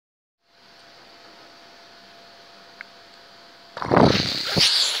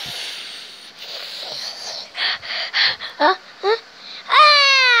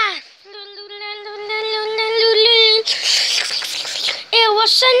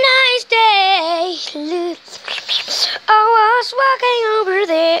nice day. I was walking over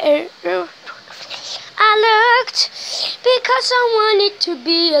there. I looked because I wanted to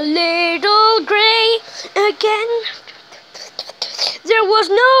be a little gray again. There was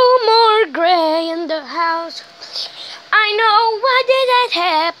no more gray in the house. I know why did that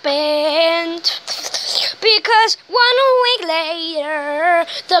happen. Because 1 week later,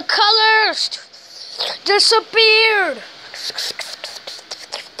 the colors disappeared.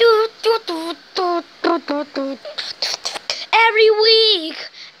 Every week,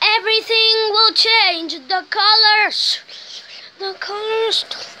 everything will change. The colors.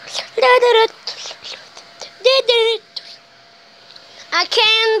 I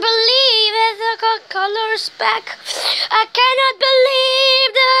can't believe it, the color's back. I cannot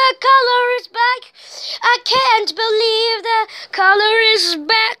believe the color is back. I can't believe the color is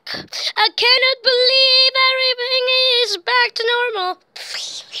back. I cannot believe everything is back to normal.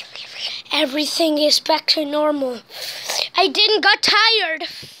 Everything is back to normal. I didn't get tired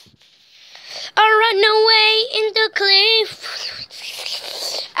or run away in the cliff.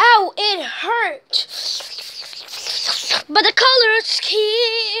 Ow, it hurt. But the colors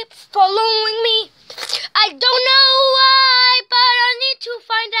keep following me. I don't know why, but I need to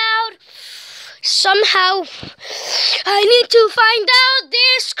find out. Somehow, I need to find out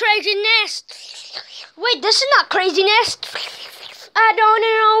this craziness. Wait, this is not craziness. I don't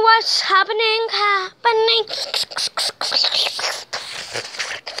know what's happening.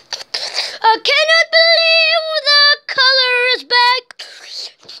 I cannot believe the color is back.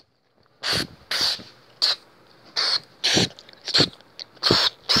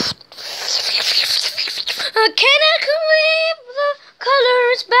 I cannot believe the color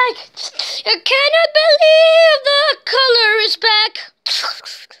is back. I cannot believe the color